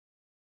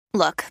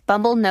Look,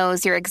 Bumble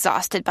knows you're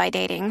exhausted by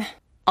dating.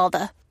 All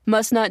the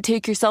must not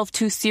take yourself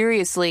too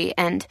seriously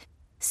and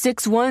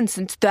 6'1"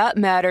 since that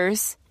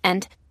matters.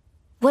 And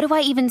what do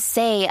I even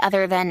say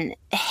other than,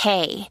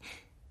 hey?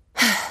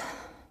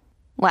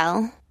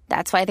 Well,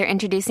 that's why they're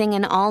introducing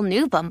an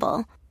all-new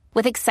Bumble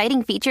with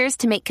exciting features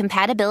to make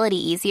compatibility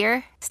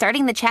easier,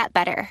 starting the chat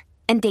better,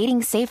 and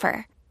dating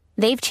safer.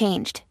 They've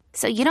changed,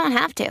 so you don't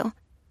have to.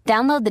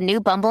 Download the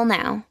new Bumble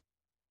now.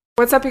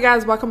 What's up, you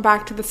guys? Welcome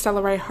back to the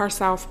Stella Rae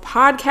Herself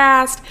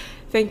podcast.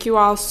 Thank you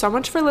all so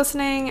much for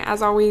listening.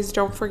 As always,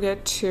 don't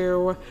forget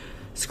to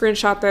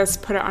screenshot this,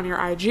 put it on your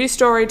IG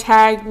story,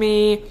 tag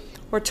me,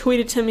 or tweet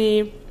it to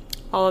me.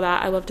 All of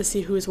that. I love to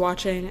see who's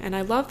watching. And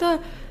I love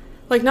the,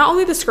 not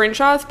only the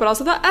screenshots, but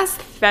also the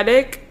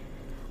aesthetic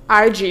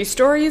IG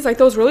stories.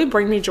 Those really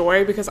bring me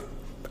joy because,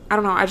 I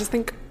don't know, I just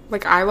think,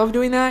 I love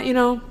doing that,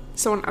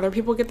 So when other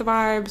people get the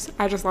vibes,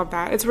 I just love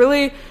that. It's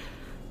really,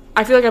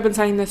 I feel like I've been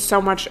saying this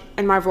so much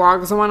in my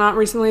vlogs and whatnot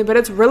recently, but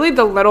it's really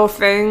the little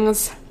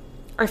things.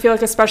 I feel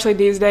like especially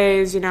these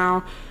days,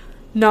 not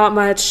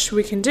much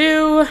we can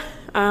do.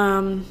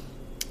 I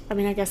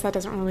guess that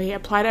doesn't really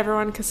apply to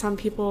everyone because some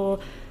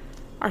people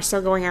are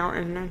still going out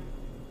and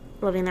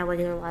living their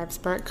regular lives,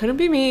 but couldn't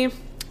be me.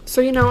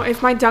 So,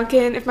 if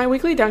my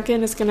weekly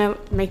Dunkin' is going to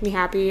make me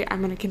happy, I'm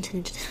going to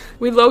continue to.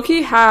 We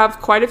low-key have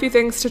quite a few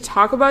things to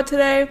talk about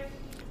today,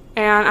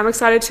 and I'm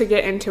excited to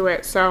get into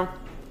it. So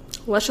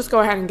let's just go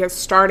ahead and get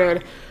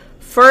started.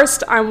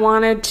 First, I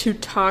wanted to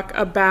talk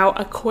about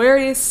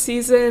Aquarius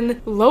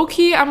season.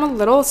 Low-key, I'm a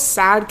little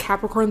sad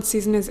Capricorn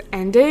season is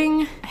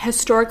ending.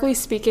 Historically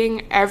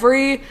speaking,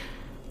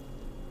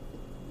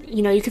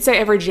 you could say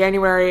every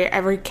January,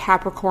 every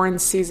Capricorn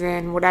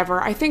season,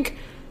 whatever. I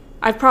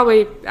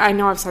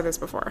know I've said this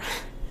before.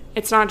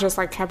 It's not just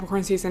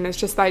Capricorn season. It's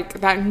just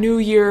that New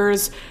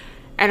Year's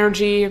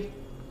energy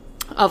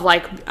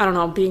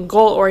of being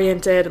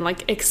goal-oriented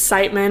and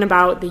excitement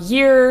about the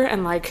year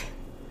and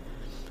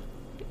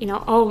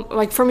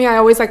for me, I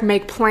always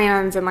make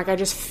plans and I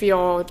just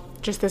feel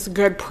just this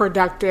good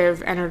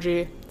productive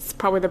energy. It's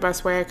probably the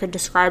best way I could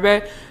describe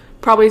it.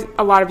 Probably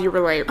a lot of you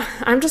relate.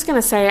 I'm just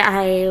gonna say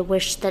I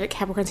wish that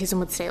Capricorn season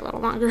would stay a little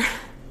longer,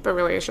 but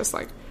really it's just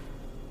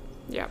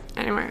yeah.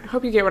 Anyway, I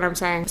hope you get what I'm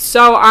saying.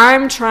 So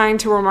I'm trying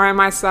to remind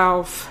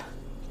myself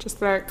just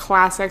the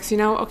classics,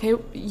 okay,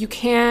 you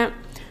can't,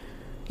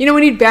 we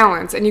need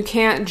balance and you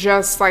can't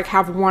just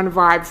have one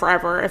vibe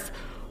forever. If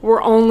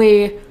we're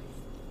only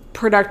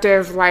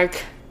productive,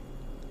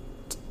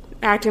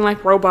 acting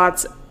like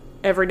robots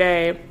every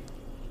day,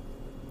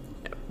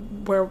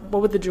 what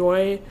would the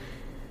joy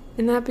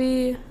in that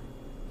be?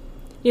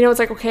 It's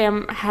okay,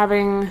 I'm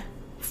having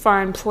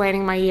fun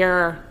planning my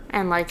year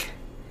and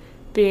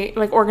being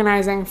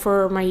organizing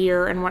for my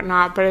year and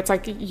whatnot, but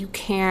it's you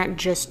can't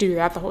just do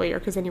that the whole year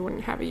because then you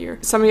wouldn't have a year.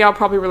 Some of y'all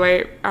probably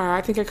relate.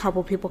 I think a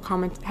couple people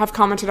have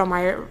commented on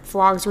my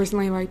vlogs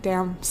recently,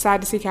 damn, sad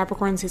to see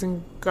Capricorn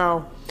season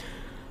go.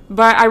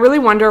 But I really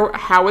wonder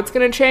how it's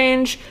going to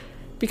change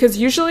because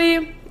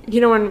usually,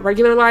 in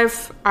regular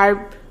life,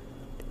 I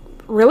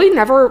really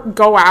never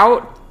go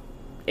out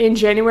in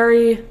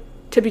January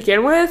to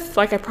begin with.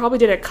 I probably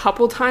did a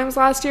couple times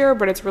last year,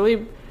 but it's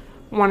really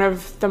one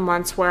of the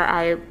months where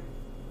I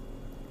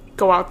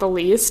go out the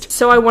least.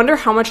 So I wonder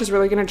how much is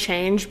really going to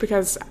change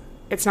because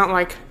it's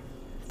not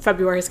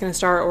February is going to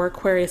start or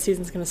Aquarius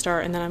season is going to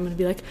start and then I'm going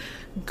to be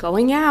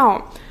going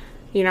out,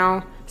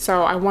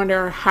 So I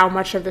wonder how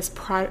much of this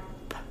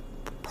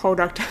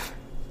productive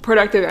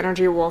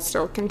energy will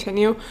still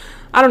continue.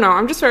 I don't know.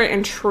 I'm just very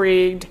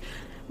intrigued,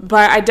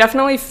 but I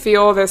definitely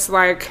feel this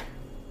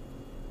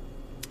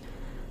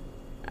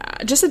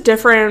just a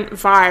different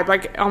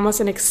vibe,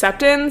 almost an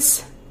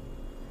acceptance,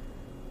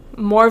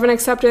 more of an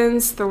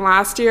acceptance than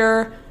last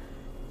year,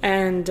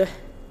 and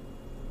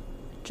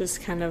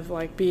just kind of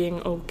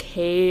being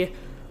okay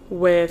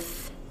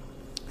with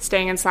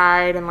staying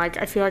inside. And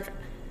I feel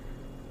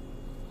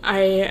I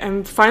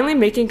am finally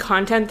making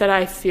content that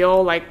I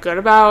feel good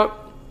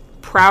about,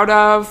 proud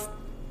of,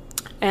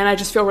 and I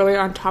just feel really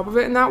on top of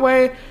it in that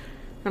way.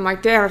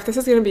 I'm damn, if this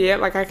is gonna be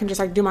it, I can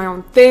just do my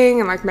own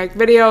thing and make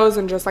videos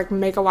and just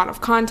make a lot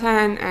of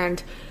content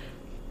and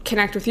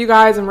connect with you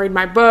guys and read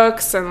my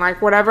books and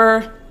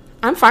whatever.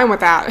 I'm fine with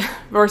that.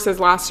 Versus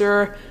last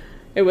year,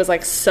 it was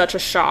such a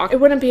shock. It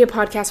wouldn't be a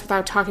podcast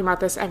without talking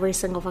about this every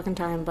single fucking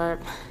time, but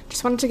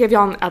just wanted to give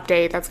y'all an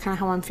update. That's kind of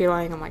how I'm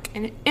feeling.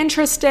 I'm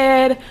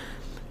interested.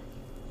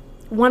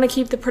 Want to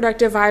keep the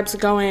productive vibes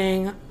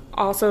going,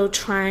 also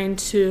trying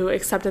to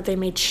accept that they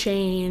may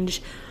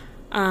change.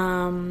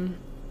 And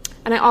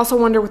I also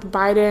wonder with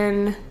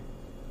Biden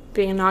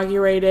being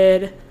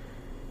inaugurated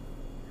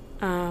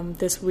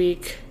this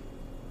week,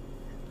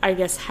 I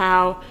guess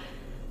how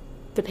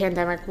the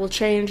pandemic will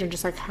change and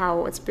just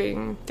how it's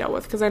being dealt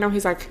with. Because I know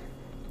he's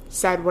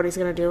said what he's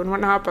going to do and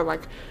whatnot, but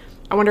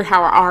I wonder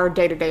how our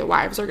day-to-day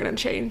lives are going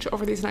to change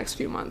over these next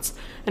few months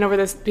and over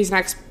these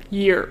next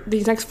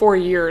 4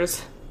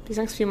 years. These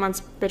next few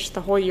months, bitch,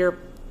 the whole year,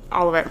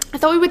 all of it. I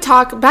thought we would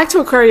talk, back to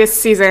Aquarius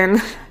season,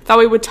 thought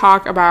we would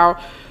talk about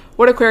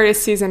what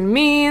Aquarius season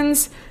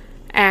means,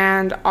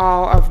 and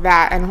all of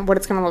that and what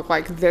it's going to look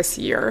like this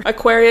year.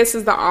 Aquarius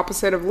is the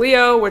opposite of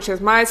Leo, which is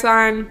my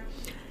sign,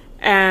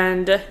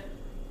 and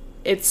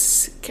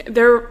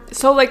they're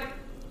so like,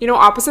 you know,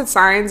 opposite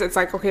signs, it's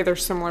like, okay, they're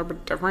similar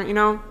but different, you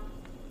know?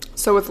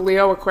 So with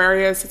Leo,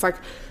 Aquarius, it's like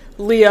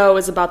Leo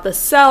is about the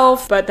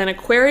self, but then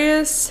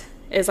Aquarius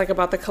is like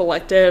about the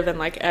collective and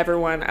like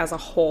everyone as a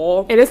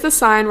whole. It is the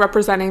sign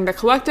representing the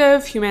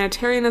collective,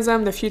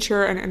 humanitarianism, the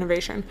future, and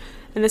innovation.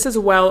 And this is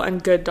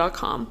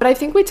wellandgood.com. But I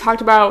think we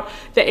talked about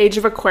the age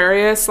of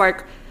Aquarius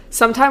like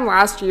sometime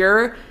last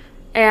year,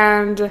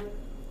 and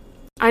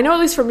I know,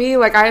 at least for me,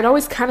 like I had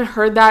always kind of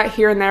heard that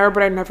here and there,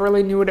 but I never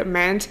really knew what it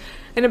meant.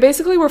 And it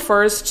basically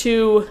refers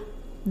to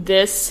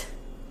this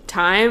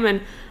time,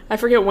 and I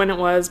forget when it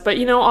was, but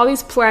you know, all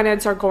these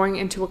planets are going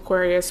into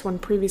Aquarius when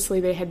previously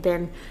they had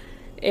been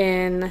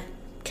in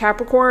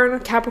Capricorn.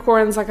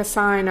 Capricorn's like a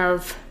sign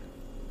of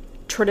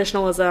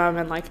traditionalism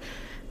and like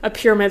a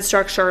pyramid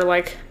structure,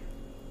 like,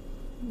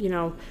 you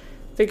know,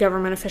 the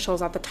government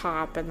officials at the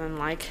top, and then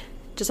like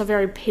just a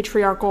very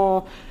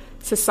patriarchal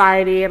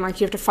society, and like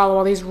you have to follow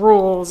all these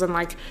rules and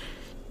like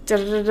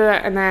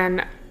and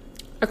then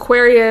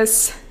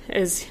Aquarius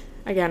is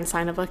again a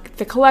sign of like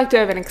the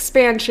collective and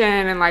expansion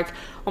and like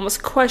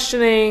almost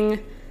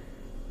questioning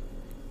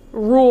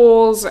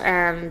rules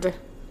and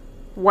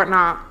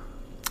whatnot.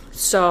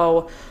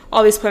 So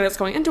all these planets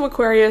going into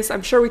Aquarius,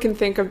 I'm sure we can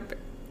think of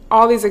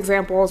all these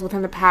examples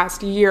within the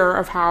past year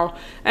of how,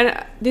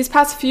 and these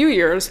past few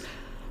years,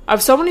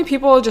 of so many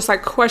people just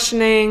like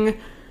questioning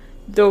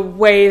the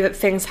way that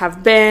things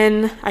have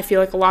been. I feel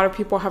like a lot of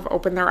people have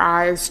opened their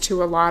eyes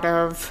to a lot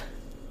of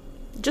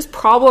just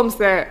problems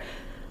that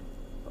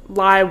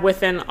lie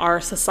within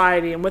our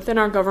society and within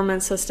our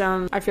government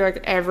system. I feel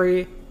like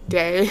every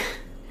day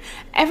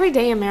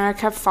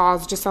America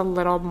falls just a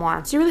little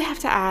more. So you really have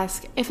to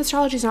ask, if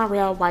astrology is not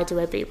real, why do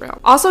it be real?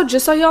 Also,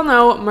 just so y'all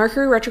know,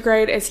 Mercury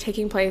retrograde is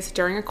taking place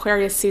during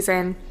Aquarius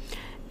season,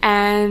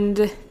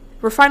 and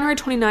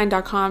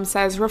Refinery29.com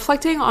says,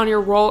 reflecting on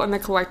your role in the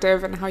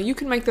collective and how you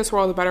can make this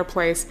world a better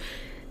place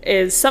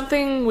is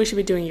something we should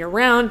be doing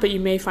year-round, but you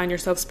may find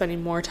yourself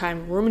spending more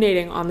time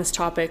ruminating on this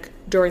topic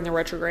during the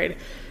retrograde.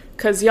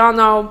 Because y'all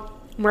know,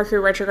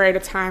 Mercury retrograde, a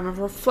time of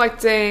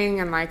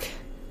reflecting and like,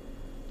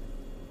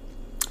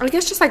 I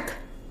guess just like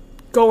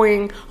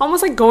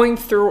almost like going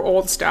through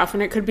old stuff,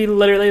 and it could be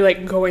literally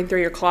like going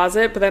through your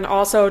closet, but then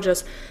also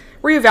just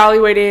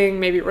reevaluating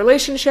maybe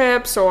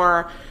relationships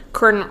or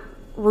current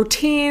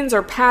routines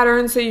or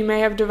patterns that you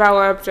may have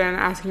developed, and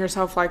asking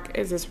yourself like,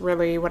 is this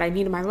really what I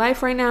need in my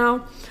life right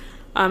now?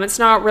 It's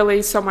not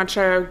really so much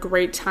a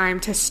great time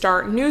to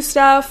start new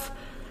stuff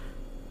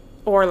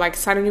or like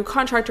sign a new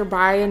contract or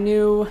buy a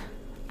new,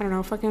 I don't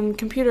know, fucking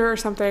computer or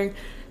something,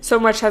 so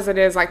much as it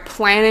is like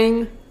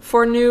planning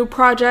for new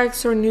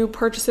projects or new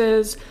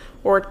purchases,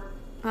 or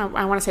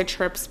I want to say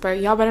trips, but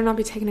y'all better not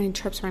be taking any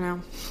trips right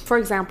now. For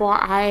example,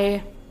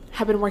 I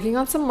have been working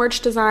on some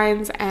merch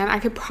designs, and I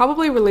could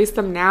probably release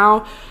them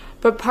now,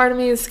 but part of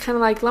me is kind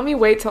of like, let me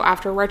wait till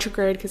after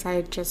retrograde, because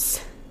I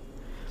just,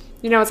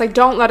 you know, it's like,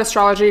 don't let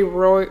astrology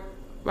rule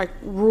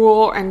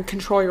and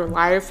control your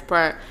life,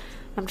 but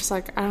I'm just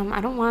like,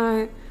 I don't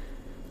want,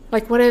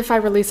 like, what if I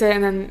release it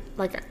and then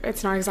like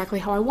it's not exactly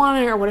how I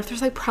want it, or what if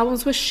there's like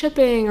problems with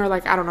shipping, or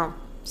like, I don't know.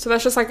 So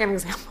that's just like an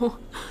example.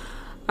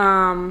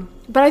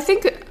 But I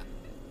think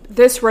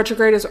this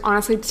retrograde is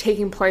honestly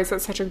taking place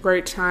at such a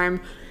great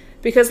time,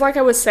 because like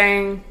I was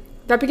saying,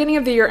 that beginning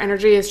of the year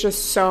energy is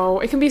just so,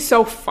 it can be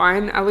so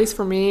fun, at least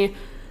for me,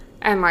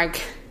 and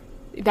like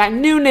that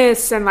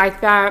newness and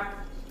like that,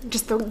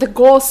 just the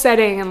goal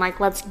setting and like,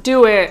 let's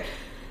do it,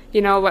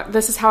 you know,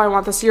 this is how I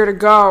want this year to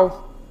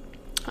go.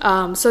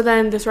 So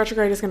then this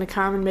retrograde is going to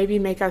come and maybe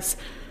make us,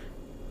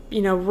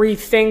 you know,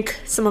 rethink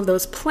some of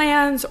those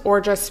plans, or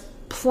just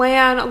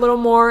plan a little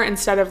more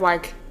instead of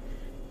like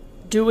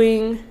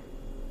doing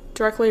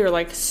directly or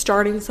like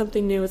starting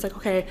something new. It's like,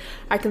 okay,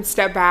 I can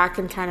step back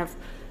and kind of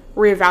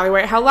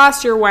reevaluate how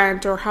last year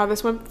went, or how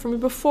this went for me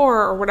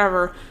before, or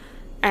whatever,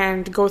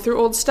 and go through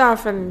old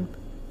stuff. And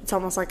it's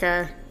almost like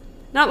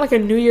not like a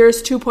New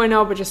Year's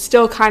 2.0, but just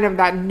still kind of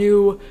that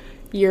new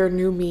year,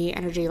 new me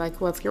energy.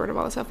 Like, let's get rid of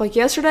all this stuff. Like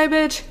yesterday,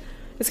 bitch,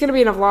 it's going to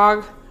be in a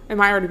vlog. It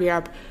might already be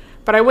up,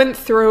 but I went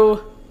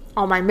through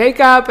all my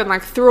makeup and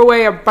like threw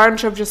away a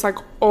bunch of just like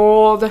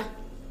old,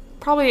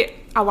 probably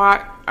a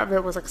lot of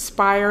it was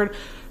expired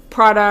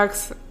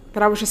products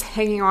that I was just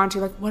hanging on to.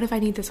 Like, what if I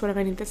need this? What if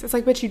I need this? It's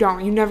like, bitch,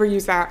 you never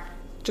use that.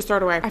 Just throw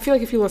it away. I feel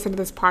like if you listen to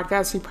this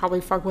podcast, you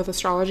probably fuck with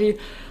astrology,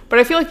 but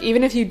I feel like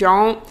even if you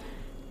don't,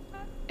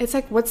 it's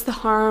like, what's the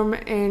harm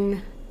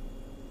in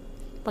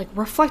like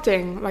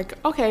reflecting? Like,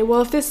 okay,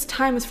 well, if this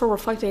time is for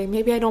reflecting,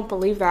 maybe I don't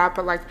believe that,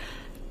 but like,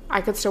 I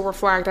could still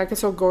reflect. I could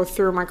still go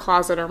through my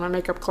closet or my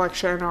makeup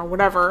collection or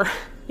whatever,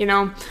 you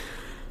know?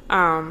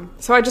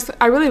 So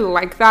I really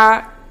like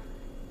that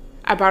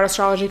about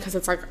astrology, because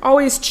it's like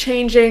always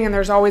changing, and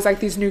there's always like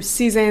these new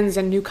seasons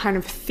and new kind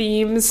of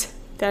themes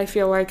that I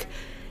feel like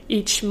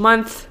each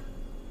month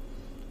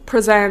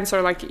presents,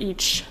 or like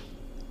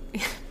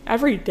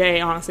every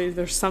day, honestly,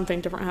 there's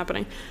something different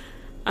happening.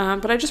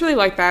 But I just really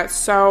like that.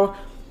 So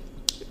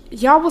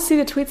y'all will see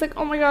the tweets like,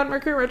 oh my god,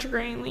 Mercury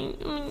retrograde.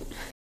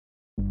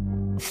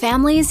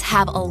 Families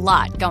have a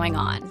lot going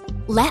on.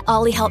 Let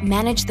Ollie help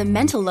manage the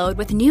mental load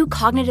with new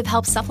cognitive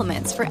help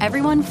supplements for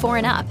everyone 4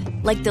 and up,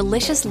 like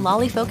delicious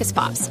Lolly Focus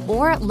Pops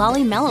or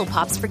Lolly Mellow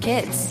Pops for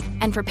kids.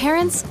 And for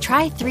parents,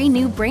 try 3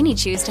 new Brainy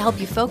Chews to help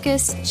you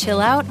focus,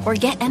 chill out, or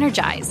get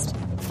energized.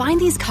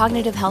 Find these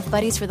cognitive health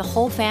buddies for the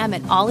whole fam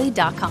at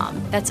ollie.com.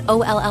 That's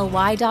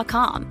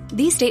OLLY.com.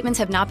 These statements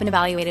have not been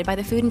evaluated by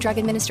the Food and Drug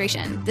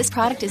Administration. This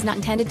product is not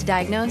intended to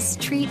diagnose,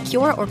 treat,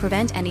 cure, or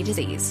prevent any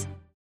disease.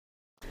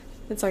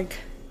 It's like,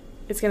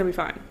 it's going to be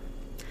fine.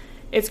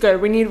 It's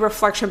good. We need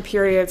reflection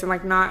periods, and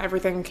like not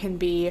everything can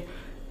be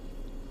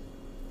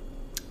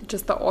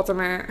just the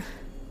ultimate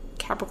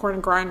Capricorn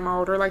grind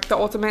mode or like the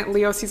ultimate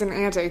Leo season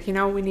antic. You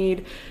know, we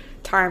need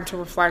time to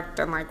reflect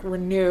and like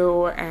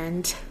renew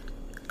and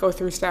go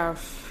through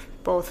stuff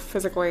both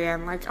physically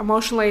and like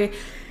emotionally.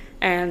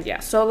 And yeah,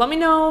 so let me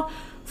know,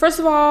 first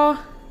of all,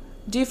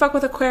 do you fuck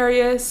with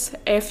Aquarius?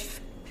 If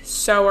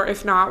so, or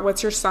if not,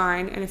 what's your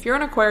sign? And if you're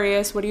an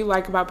Aquarius, what do you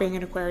like about being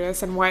an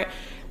Aquarius, and what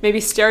maybe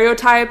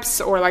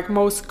stereotypes or like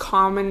most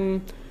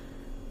commonly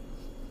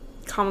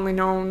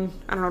known,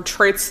 I don't know,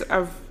 traits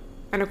of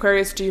an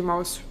Aquarius do you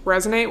most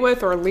resonate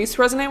with or least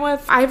resonate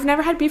with? I've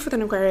never had beef with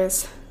an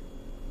Aquarius.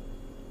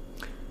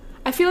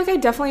 I feel like I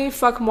definitely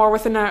fuck more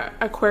with an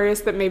Aquarius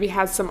that maybe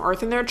has some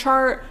earth in their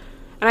chart.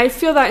 And I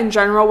feel that in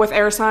general with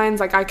air signs,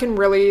 like I can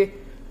really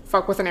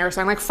fuck with an air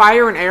sign. Like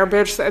fire and air,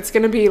 bitch, it's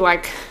gonna be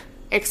like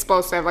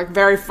explosive, like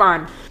very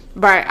fun.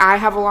 But I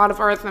have a lot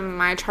of earth in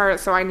my chart,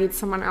 so I need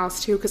someone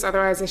else too, because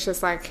otherwise it's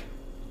just like,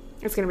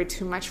 it's going to be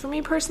too much for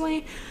me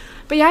personally.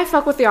 But yeah, I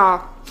fuck with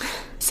y'all.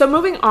 So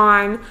moving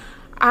on,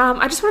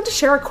 I just wanted to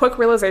share a quick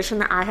realization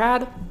that I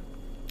had.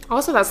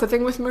 Also, that's the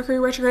thing with Mercury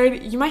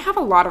retrograde. You might have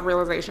a lot of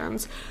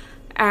realizations,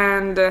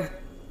 and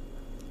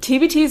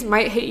TBTs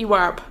might hit you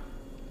up.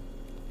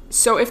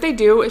 So if they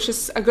do, it's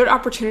just a good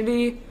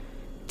opportunity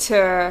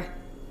to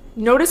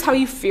notice how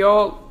you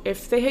feel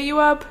if they hit you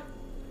up.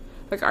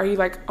 Like, are you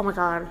like, oh my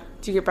god,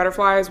 do you get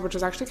butterflies, which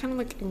is actually kind of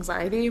like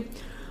anxiety?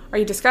 Are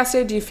you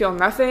disgusted? Do you feel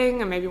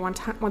nothing? And maybe once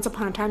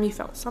upon a time you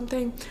felt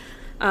something.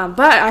 But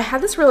I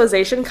had this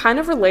realization kind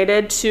of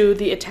related to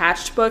the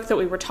Attached book that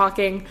we were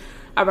talking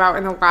about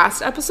in the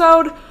last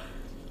episode.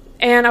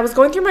 And I was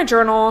going through my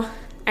journal,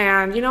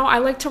 and, you know, I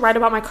like to write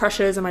about my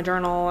crushes in my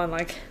journal and,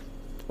 like,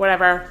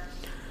 whatever.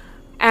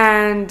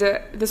 And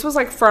this was,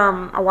 like,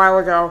 from a while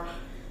ago.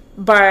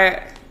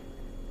 But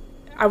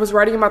I was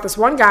writing about this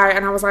one guy,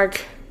 and I was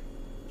like,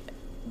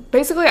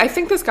 basically, I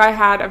think this guy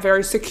had a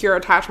very secure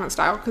attachment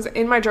style, because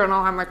in my journal,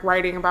 I'm, like,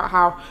 writing about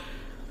how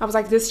I was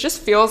like, this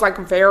just feels, like,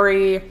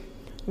 very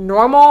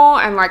normal,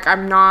 and, like,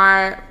 I'm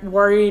not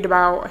worried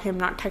about him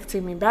not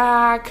texting me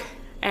back,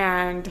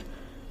 and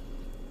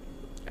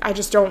I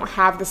just don't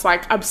have this,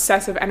 like,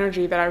 obsessive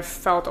energy that I've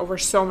felt over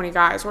so many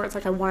guys, where it's,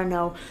 like, I want to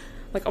know,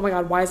 like, oh, my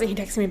God, why isn't he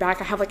texting me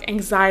back? I have, like,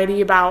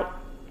 anxiety about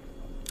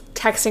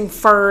texting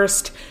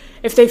first.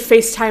 If they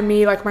FaceTime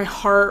me, like, my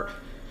heart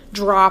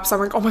drops. I'm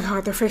like, oh, my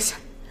God, they're FaceTime.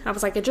 I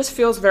was like, it just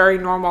feels very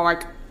normal,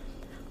 like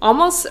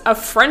almost a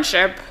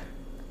friendship,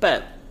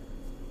 but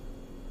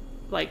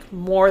like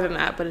more than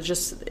that. But it's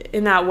just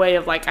in that way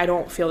of like, I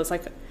don't feel this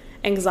like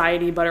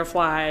anxiety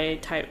butterfly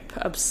type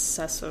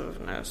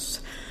obsessiveness.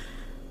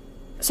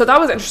 So that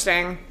was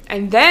interesting.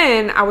 And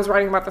then I was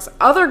writing about this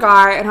other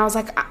guy, and I was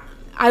like,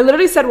 I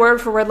literally said word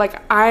for word,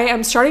 like, I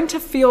am starting to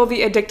feel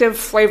the addictive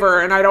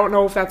flavor, and I don't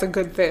know if that's a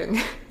good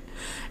thing.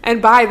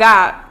 And by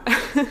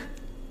that,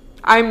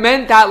 I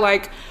meant that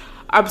like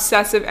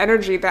obsessive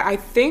energy that I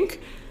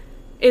think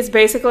is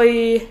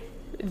basically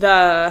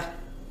the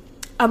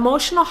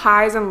emotional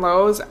highs and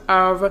lows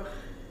of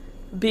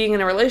being in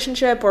a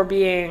relationship or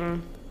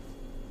being,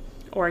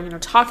 or, you know,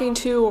 talking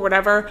to or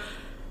whatever,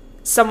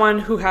 someone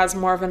who has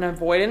more of an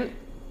avoidant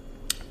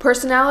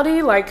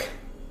personality, like,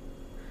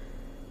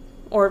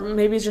 or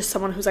maybe just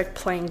someone who's like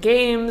playing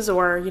games,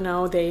 or, you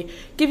know, they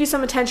give you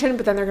some attention,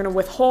 but then they're going to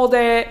withhold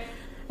it.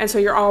 And so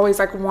you're always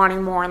like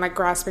wanting more and like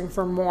grasping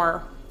for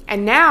more.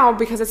 And now,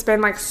 because it's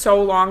been like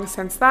so long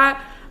since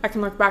that, I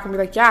can look back and be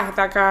like, yeah,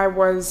 that guy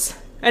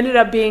ended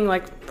up being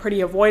like pretty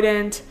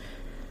avoidant,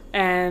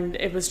 and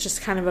it was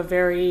just kind of a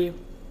very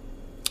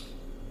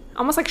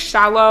almost like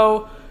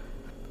shallow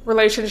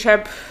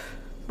relationship,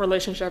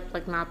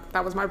 like, not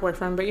that was my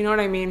boyfriend, but you know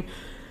what I mean.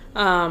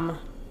 And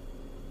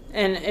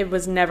it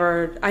was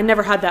I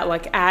never had that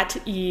like at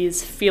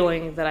ease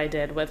feeling that I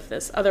did with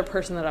this other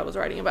person that I was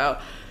writing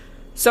about.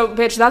 So,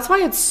 bitch, that's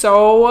why it's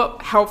so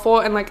helpful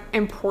and, like,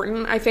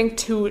 important, I think,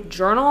 to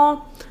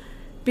journal.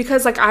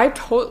 Because, like,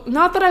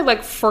 not that I,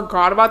 like,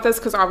 forgot about this,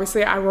 because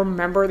obviously I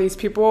remember these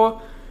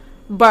people.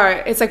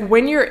 But it's, like,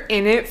 when you're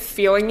in it,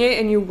 feeling it,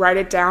 and you write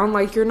it down,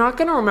 like, you're not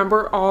going to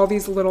remember all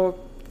these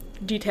little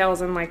details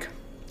and, like,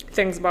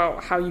 things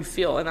about how you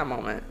feel in that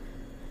moment.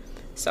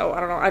 So, I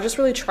don't know. I just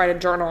really try to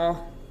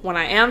journal when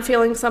I am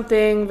feeling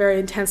something very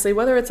intensely,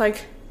 whether it's,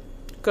 like,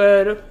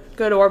 good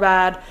or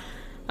bad.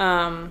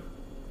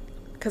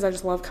 because I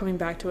just love coming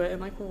back to it and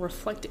like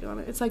reflecting on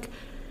it. It's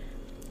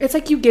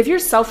like you give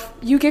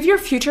your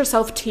future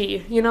self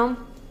tea, you know?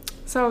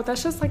 So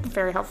that's just like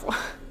very helpful.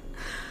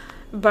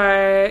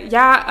 But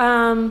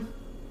yeah,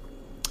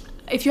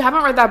 if you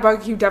haven't read that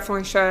book, you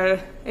definitely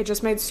should. It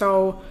just made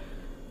so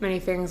many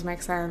things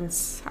make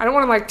sense. I don't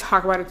want to like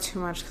talk about it too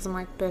much because I'm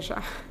like,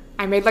 bitch,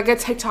 I made like a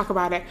TikTok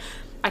about it.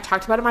 I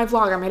talked about it in my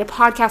vlog. I made a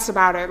podcast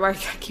about it. Like,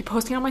 I keep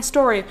posting on my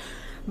story.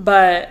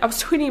 But I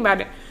was tweeting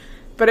about it.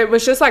 But it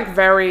was just like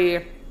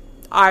very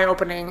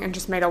eye-opening and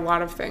just made a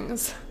lot of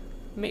things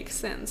make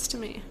sense to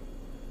me.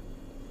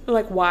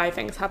 Like why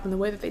things happened the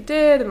way that they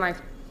did and like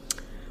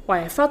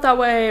why I felt that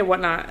way and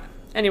whatnot.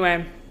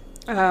 Anyway,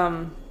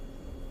 yeah,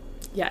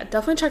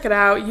 definitely check it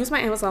out. Use my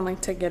Amazon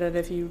link to get it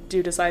if you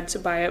do decide to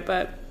buy it.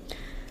 But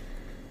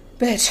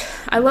bitch,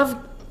 I love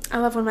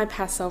when my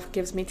past self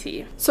gives me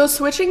tea. So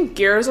switching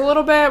gears a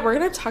little bit, we're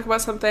going to talk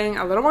about something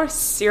a little more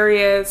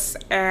serious,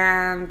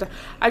 and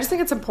I just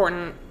think it's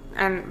important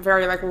and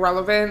very like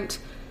relevant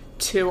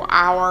to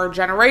our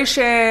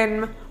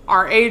generation,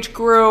 our age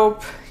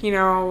group, you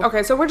know.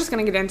 Okay, so we're just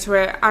going to get into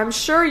it. I'm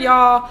sure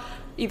y'all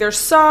either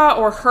saw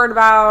or heard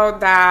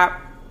about that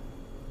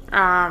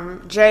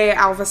Jay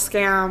Alva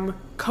scam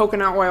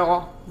coconut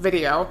oil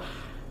video.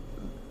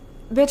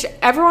 Bitch,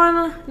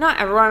 not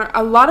everyone,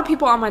 a lot of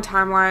people on my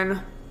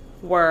timeline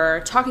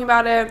were talking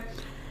about it,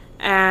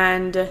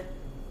 and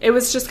it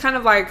was just kind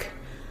of like,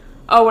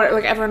 oh,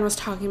 like everyone was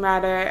talking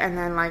about it and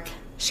then like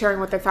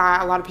sharing what they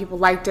thought. A lot of people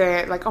liked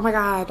it, like, oh my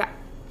god,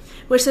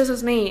 wish this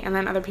was me. And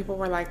then other people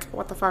were like,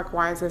 what the fuck,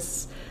 why is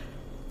this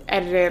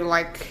edited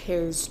like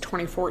his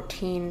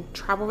 2014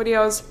 travel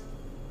videos?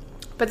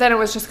 But then it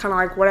was just kind of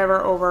like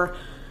whatever.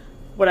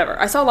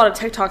 I saw a lot of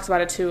TikToks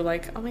about it too,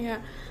 like, oh my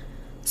god.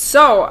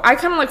 So I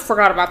kind of like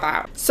forgot about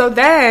that. So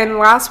then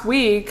last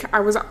week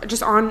I was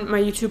just on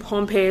my YouTube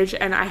homepage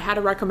and I had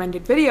a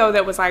recommended video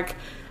that was like,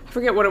 I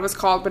forget what it was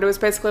called, but it was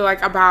basically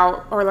like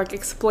about or like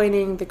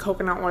explaining the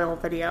coconut oil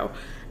video.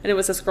 And it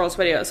was this girl's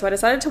video. So I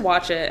decided to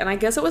watch it, and I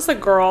guess it was the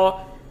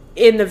girl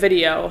in the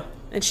video,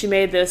 and she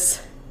made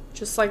this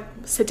just like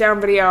sit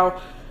down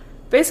video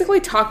basically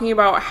talking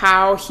about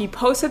how he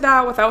posted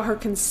that without her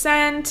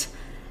consent,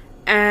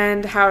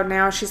 and how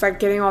now she's like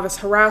getting all this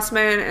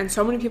harassment and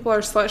so many people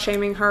are slut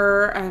shaming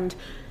her and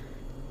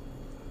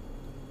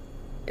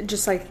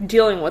just like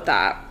dealing with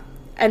that.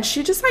 And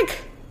she just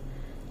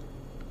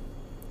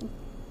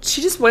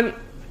went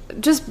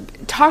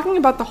talking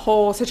about the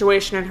whole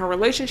situation and her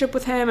relationship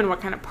with him and what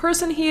kind of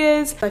person he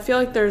is. I feel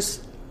like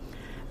there's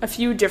a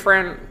few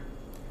different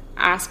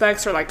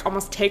aspects or like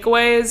almost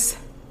takeaways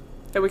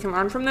that we can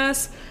learn from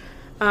this.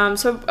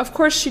 So of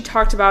course she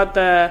talked about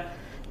the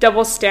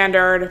double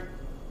standard,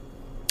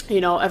 you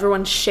know,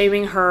 everyone's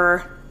shaming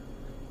her,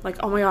 like,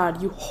 oh my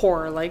god, you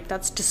whore, like,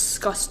 that's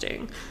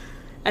disgusting.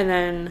 And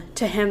then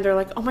to him, they're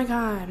like, oh my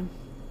god,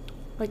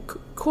 like,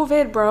 cool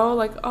vid, bro,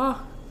 like,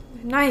 oh,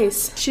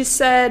 nice. She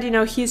said, you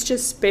know, he's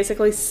just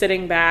basically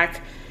sitting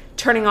back,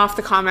 turning off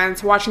the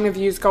comments, watching the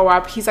views go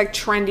up. He's, like,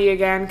 trendy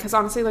again, because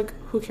honestly, like,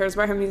 who cares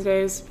about him these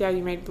days? Yeah,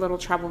 you made little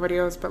travel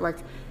videos, but, like,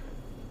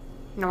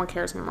 no one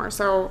cares anymore.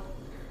 So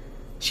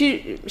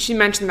she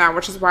mentioned that,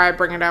 which is why I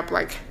bring it up,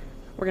 like,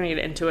 we're gonna get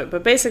into it.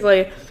 But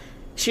basically,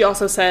 she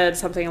also said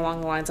something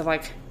along the lines of,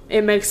 like,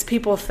 it makes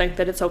people think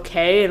that it's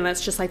okay, and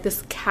that's just, like,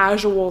 this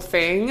casual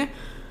thing,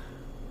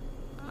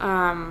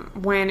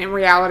 when in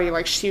reality,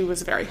 like, she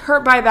was very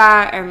hurt by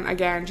that, and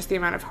again, just the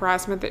amount of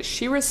harassment that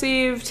she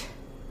received.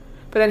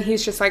 But then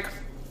he's just like,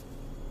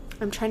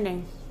 I'm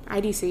trending,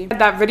 IDC.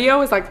 That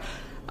video is, like,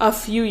 a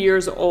few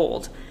years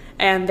old,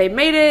 and they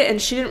made it, and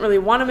she didn't really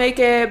want to make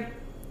it,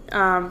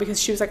 because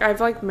she was like,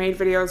 I've, like, made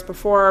videos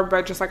before,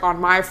 but just, like, on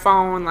my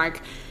phone,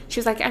 like,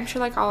 she's like, I'm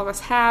sure, like, all of us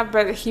have,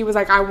 but he was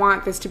like, I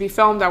want this to be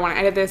filmed, I want to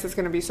edit this, it's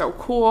going to be so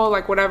cool,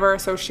 like, whatever.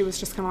 So she was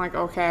just kind of like,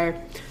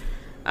 okay.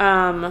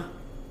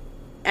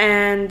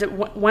 And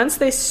once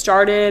they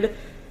started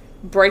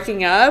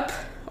breaking up,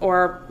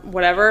 or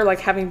whatever,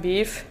 like, having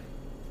beef,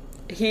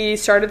 he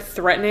started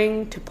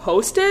threatening to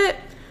post it.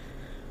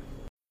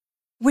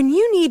 When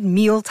you need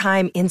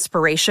mealtime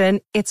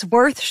inspiration, it's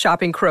worth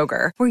shopping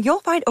Kroger, where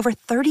you'll find over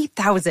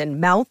 30,000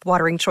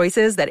 mouth-watering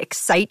choices that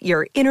excite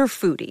your inner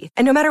foodie.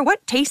 And no matter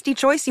what tasty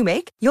choice you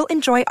make, you'll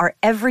enjoy our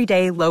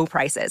everyday low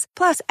prices,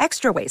 plus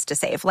extra ways to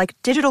save, like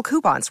digital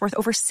coupons worth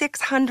over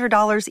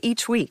 $600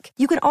 each week.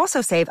 You can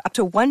also save up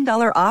to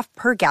 $1 off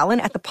per gallon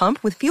at the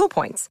pump with fuel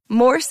points.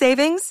 More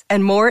savings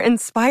and more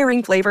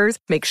inspiring flavors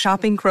make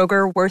shopping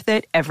Kroger worth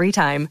it every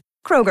time.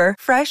 Kroger,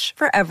 fresh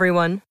for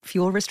everyone.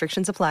 Fuel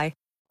restrictions apply.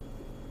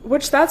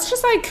 Which, that's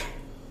just like,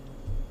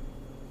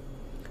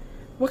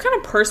 what kind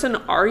of person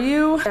are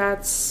you?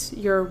 That's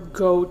your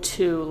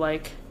go-to,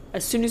 like,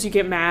 as soon as you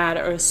get mad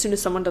or as soon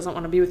as someone doesn't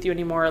want to be with you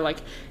anymore, like,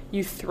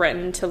 you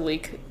threaten to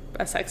leak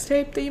a sex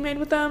tape that you made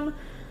with them.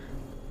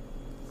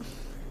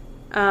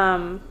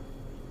 And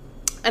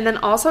then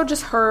also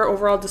just her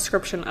overall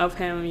description of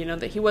him, you know,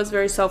 that he was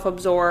very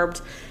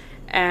self-absorbed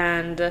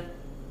and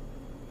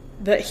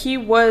that he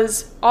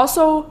was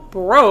also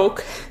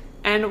broke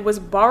and was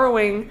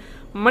borrowing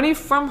money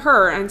from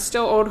her and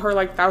still owed her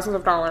like thousands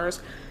of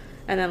dollars.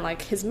 And then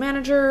like his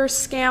manager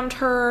scammed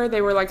her.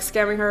 They were like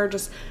scamming her.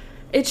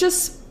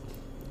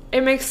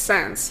 It makes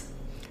sense.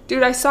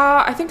 Dude,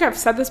 I think I've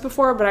said this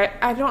before, but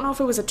I don't know if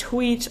it was a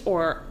tweet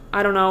or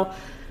I don't know.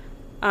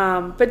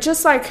 But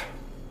just like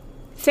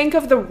think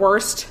of the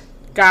worst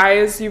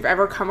guys you've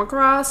ever come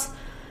across,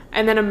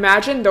 and then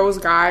imagine those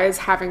guys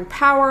having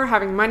power,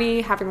 having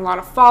money, having a lot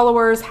of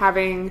followers,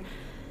 having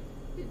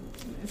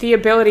the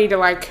ability to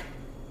like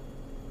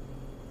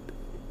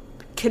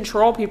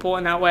control people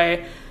in that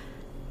way.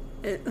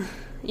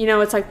 You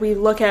know, it's like we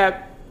look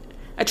at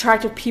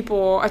attractive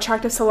people,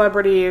 attractive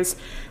celebrities,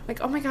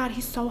 like, oh my god,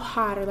 he's so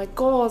hot, or like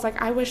goals,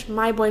 like I wish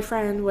my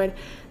boyfriend would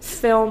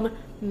film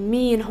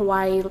me in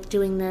Hawaii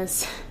doing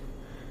this.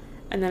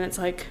 And then it's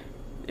like,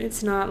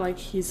 it's not like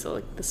he's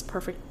like this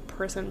perfect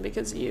person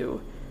because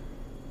you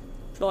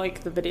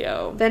like the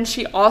video. Then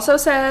she also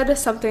said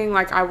something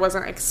like, I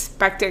wasn't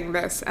expecting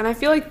this. And I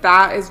feel like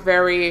that is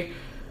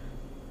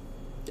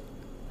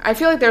I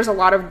feel like there's a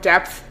lot of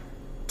depth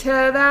to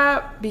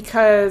that,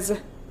 because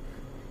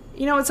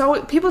you know, it's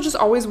always, people just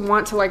always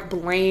want to like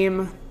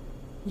blame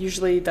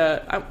usually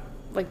the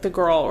like the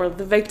girl or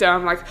the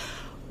victim, like,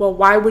 well,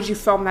 why would you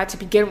film that to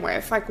begin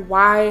with? Like,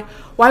 why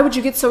would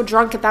you get so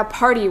drunk at that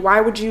party?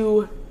 Why would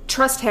you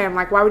trust him?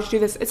 Like, why would you do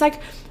this? It's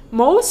like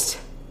most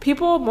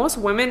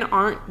women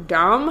aren't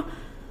dumb.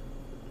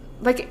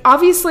 Like,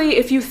 obviously,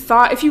 if you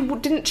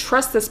didn't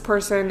trust this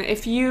person,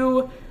 if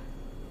you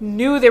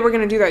knew they were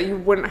going to do that, you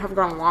wouldn't have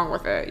gone along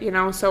with it, you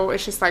know? So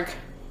it's just like,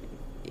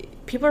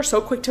 people are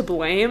so quick to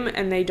blame,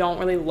 and they don't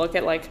really look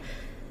at like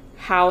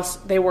how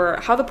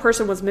the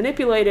person was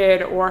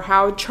manipulated, or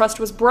how trust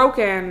was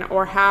broken,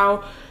 or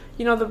how,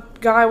 you know, the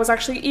guy was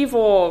actually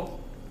evil.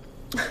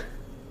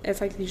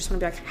 It's like, you just want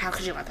to be like, how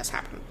could you let this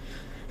happen?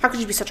 How could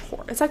you be such a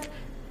whore? It's like,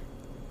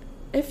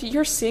 if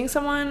you're seeing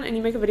someone and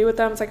you make a video with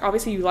them, it's like,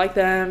 obviously you like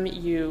them,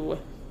 you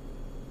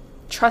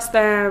trust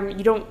them,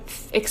 you don't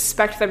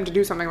expect them to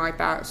do something like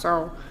that.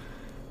 So,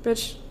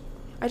 bitch,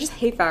 I just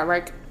hate that.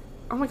 Like,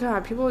 oh my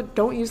god, people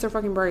don't use their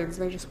fucking brains.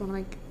 They just want to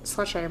like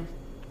slut shame.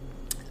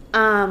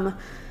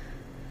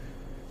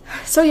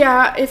 So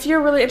yeah, if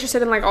you're really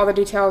interested in like all the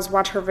details,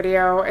 watch her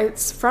video.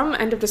 It's from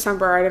end of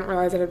December. I didn't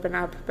realize it had been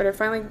up, but it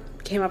finally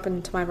came up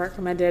into my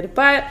recommended.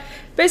 But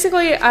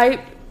basically,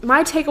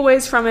 my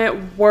takeaways from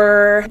it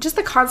were just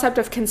the concept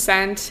of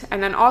consent,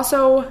 and then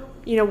also,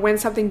 you know, when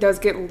something does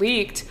get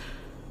leaked,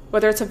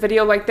 whether it's a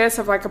video like this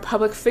of like a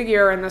public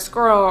figure and this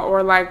girl,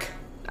 or like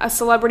a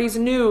celebrity's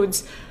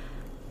nudes,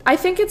 I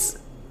think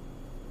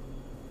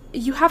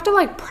you have to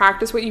like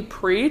practice what you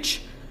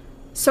preach.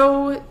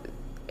 So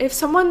if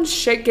someone's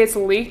shit gets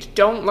leaked,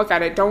 don't look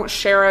at it, don't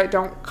share it,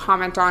 don't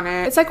comment on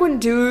it. It's like when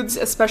dudes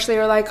especially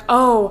are like,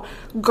 oh,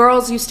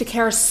 girls used to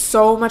care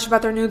so much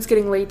about their nudes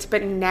getting leaked,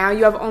 but now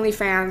you have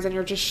OnlyFans and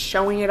you're just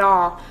showing it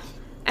all.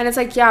 And it's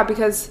like, yeah,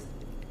 because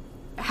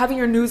having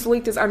your nudes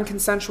leaked is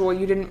unconsensual.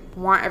 You didn't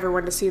want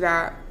everyone to see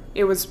that.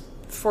 It was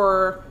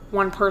for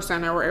one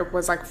person, or it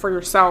was like for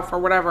yourself or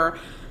whatever.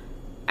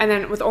 And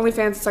then with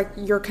OnlyFans, it's like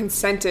you're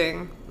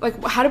consenting.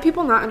 Like, how do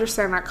people not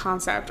understand that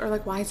concept? Or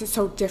like, why is it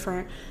so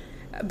different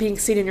being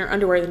seen in your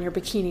underwear than your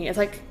bikini? It's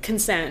like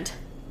consent.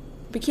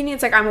 Bikini,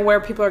 it's like, I'm aware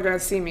people are going to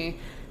see me.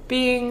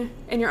 Being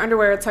in your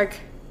underwear, it's like,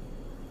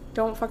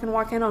 don't fucking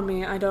walk in on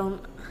me.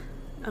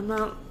 I'm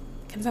not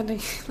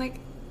consenting. Like,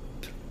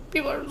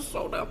 people are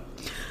so dumb.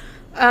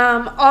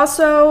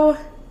 Also,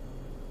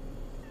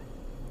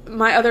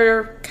 my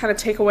other kind of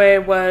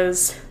takeaway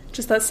was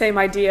just that same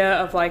idea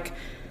of like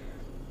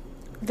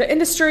the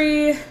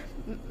industry,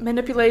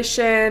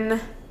 manipulation,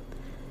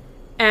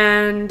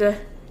 and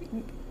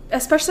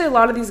especially a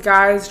lot of these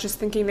guys just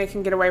thinking they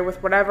can get away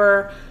with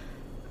whatever,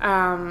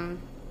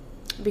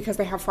 because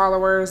they have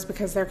followers,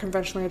 because they're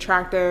conventionally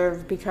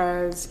attractive,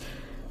 because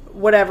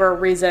whatever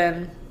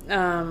reason,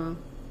 and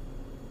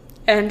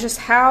just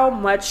how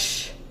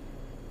much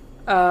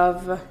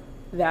of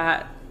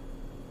that,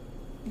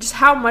 just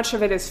how much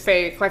of it is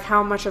fake, like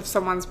how much of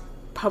someone's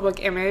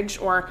public image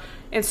or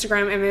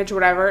Instagram image,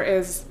 whatever,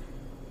 is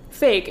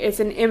fake. It's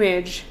an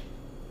image.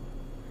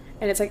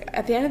 And it's like,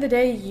 at the end of the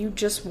day, you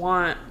just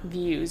want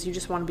views. You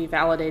just want to be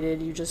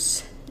validated.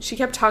 She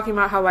kept talking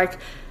about how like,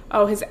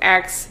 oh, his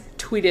ex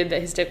tweeted that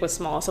his dick was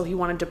small, so he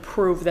wanted to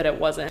prove that it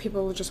wasn't.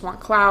 People just want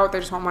clout, they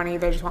just want money,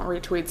 they just want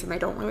retweets, and they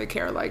don't really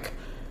care like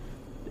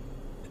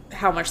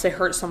how much they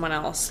hurt someone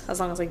else, as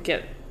long as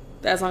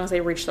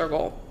they reach their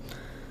goal.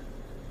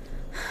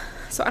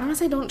 So I don't want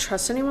to say don't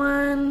trust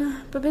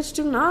anyone, but bitch,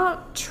 do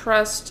not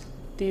trust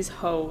these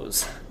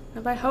hoes.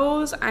 And by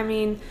hoes, I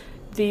mean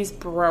these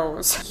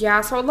bros.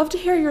 Yeah, so I'd love to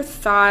hear your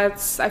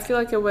thoughts. I feel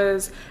like it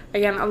was,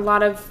 again, a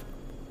lot of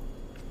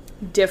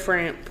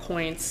different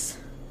points,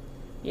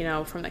 you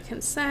know, from the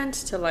consent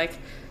to like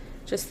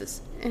just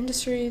this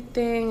industry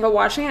thing. But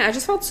watching it, I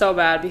just felt so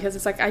bad, because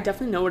it's like, I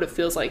definitely know what it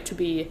feels like to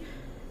be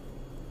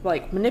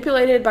like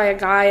manipulated by a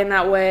guy in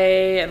that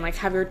way, and like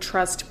have your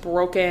trust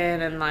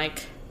broken, and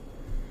like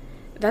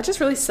that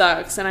just really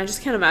sucks. And I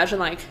just can't imagine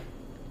like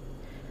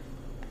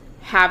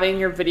having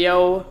your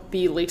video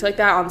be leaked like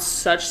that on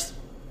such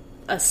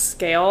a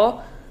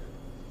scale,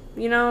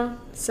 you know,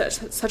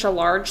 such a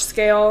large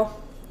scale.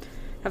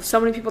 I have so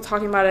many people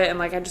talking about it, and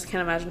like I just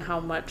can't imagine how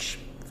much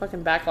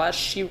fucking backlash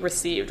she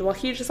received. Well,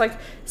 he just like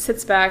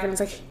sits back and is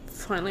like,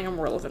 finally I'm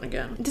relevant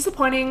again.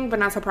 Disappointing, but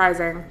not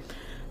surprising.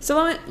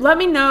 So let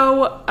me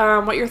know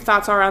what your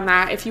thoughts are on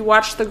that. If you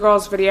watched the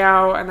girl's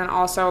video, and then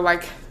also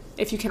like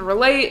if you can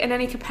relate in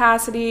any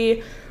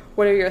capacity.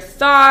 What are your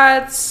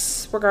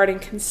thoughts regarding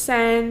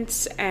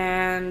consent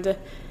and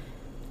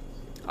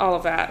all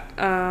of that?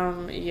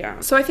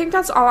 Yeah. So I think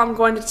that's all I'm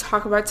going to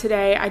talk about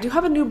today. I do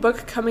have a new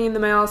book coming in the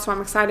mail, so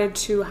I'm excited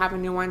to have a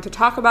new one to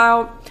talk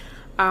about.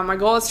 My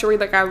goal is to read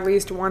like at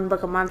least one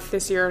book a month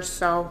this year,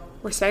 so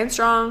we're staying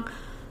strong.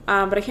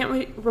 But I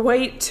can't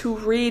wait to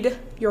read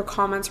your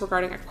comments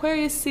regarding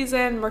Aquarius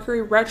season,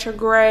 Mercury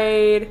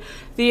retrograde,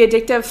 the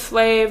addictive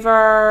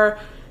flavor,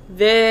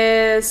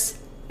 this,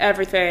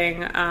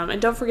 everything.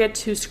 And don't forget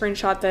to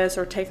screenshot this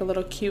or take a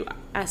little cute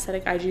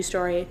aesthetic IG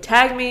story.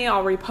 Tag me,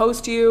 I'll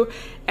repost you,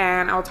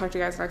 and I'll talk to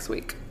you guys next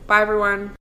week. Bye, everyone.